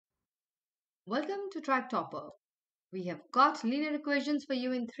Welcome to Track Topper. We have got linear equations for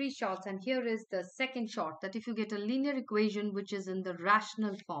you in three shots, and here is the second shot, that if you get a linear equation which is in the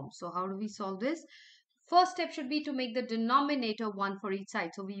rational form. So how do we solve this? First step should be to make the denominator 1 for each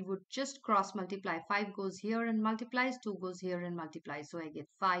side. So we would just cross multiply. 5 goes here and multiplies, 2 goes here and multiplies. So I get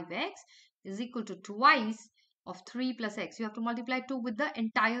 5x is equal to twice of 3 plus x. You have to multiply 2 with the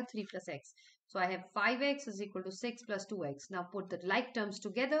entire 3 plus x. So I have 5x is equal to 6 plus 2x. Now put the like terms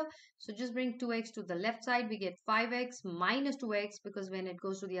together. So just bring 2x to the left side. We get 5x minus 2x, because when it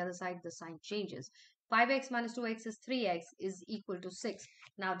goes to the other side, the sign changes. 5x minus 2x is 3x is equal to 6.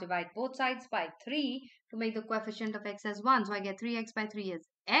 Now divide both sides by 3 to make the coefficient of x as 1. So I get 3x by 3 is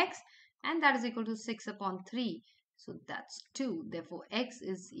x, and that is equal to 6 upon 3. So that's 2. Therefore, x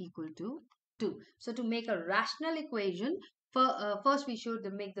is equal to 2. So to make a rational equation, first we should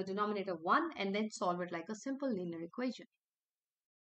make the denominator 1 and then solve it like a simple linear equation.